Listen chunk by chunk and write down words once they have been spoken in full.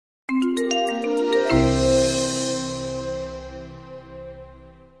You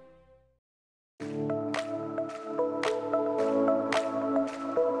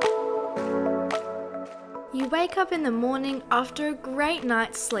wake up in the morning after a great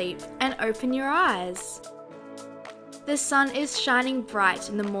night's sleep and open your eyes. The sun is shining bright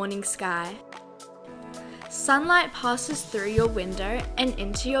in the morning sky. Sunlight passes through your window and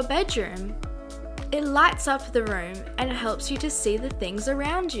into your bedroom. It lights up the room and helps you to see the things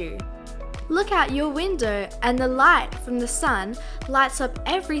around you. Look out your window and the light from the sun lights up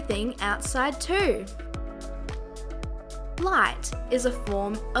everything outside too. Light is a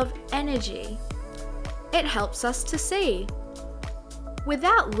form of energy. It helps us to see.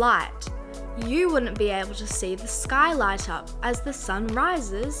 Without light, you wouldn't be able to see the sky light up as the sun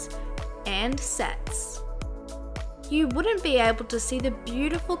rises and sets. You wouldn't be able to see the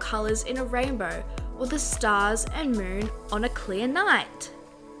beautiful colours in a rainbow or the stars and moon on a clear night.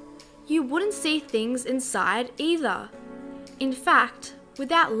 You wouldn't see things inside either. In fact,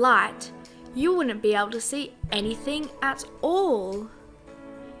 without light, you wouldn't be able to see anything at all.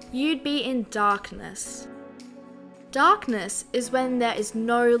 You'd be in darkness. Darkness is when there is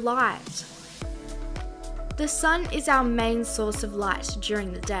no light. The sun is our main source of light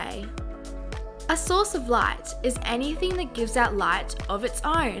during the day. A source of light is anything that gives out light of its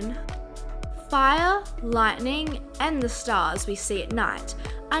own. Fire, lightning, and the stars we see at night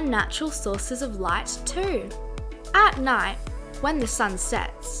are natural sources of light too. At night, when the sun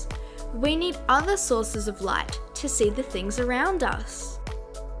sets, we need other sources of light to see the things around us.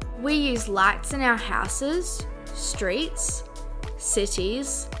 We use lights in our houses, streets,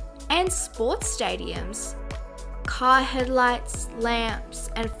 cities, and sports stadiums. Car headlights, lamps,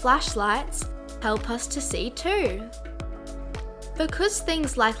 and flashlights help us to see too. Because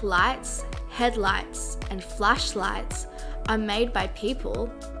things like lights, headlights, and flashlights are made by people,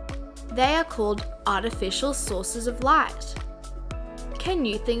 they are called artificial sources of light. Can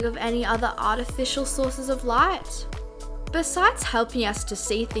you think of any other artificial sources of light? Besides helping us to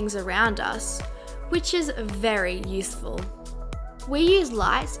see things around us, which is very useful, we use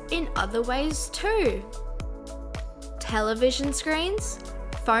light in other ways too. Television screens,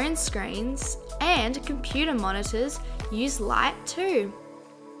 phone screens, and computer monitors use light too.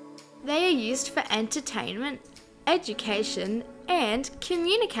 They are used for entertainment, education, and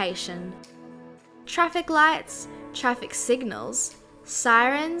communication. Traffic lights, traffic signals,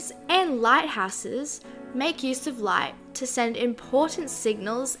 sirens, and lighthouses make use of light to send important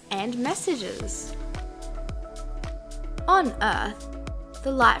signals and messages. On Earth,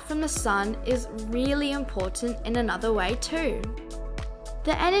 the light from the sun is really important in another way too.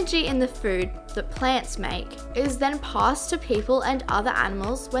 The energy in the food that plants make is then passed to people and other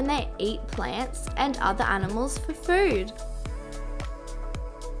animals when they eat plants and other animals for food.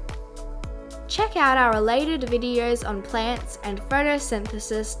 Check out our related videos on plants and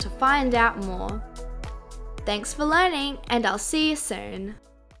photosynthesis to find out more. Thanks for learning, and I'll see you soon.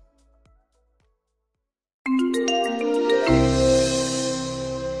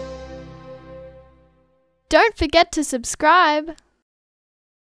 Don't forget to subscribe.